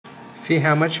see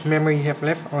how much memory you have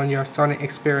left on your Sony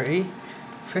Xperia E.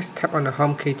 First tap on the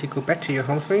home key to go back to your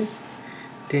home screen.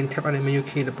 Then tap on the menu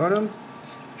key at the bottom.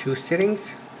 Choose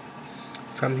settings.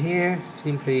 From here,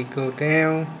 simply go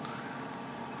down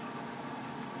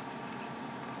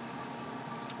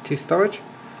to storage.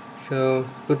 So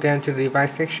go down to the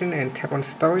device section and tap on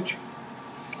storage.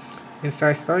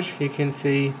 Inside storage, you can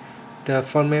see the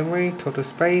phone memory, total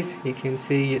space. You can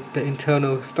see the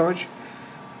internal storage,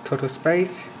 total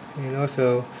space, and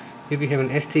also if you have an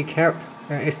SD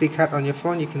card on your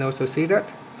phone, you can also see that.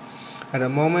 At the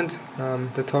moment,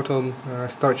 the total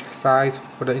storage size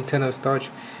for the internal storage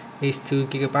is 2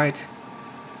 GB,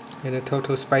 and the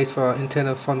total space for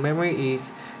internal phone memory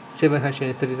is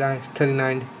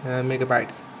 739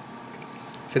 megabytes.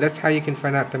 So that's how you can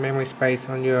find out the memory space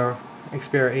on your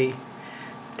Xperia E.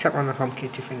 Tap on the home key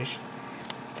to finish.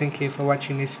 Thank you for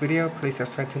watching this video. Please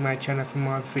subscribe to my channel for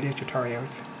more video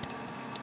tutorials.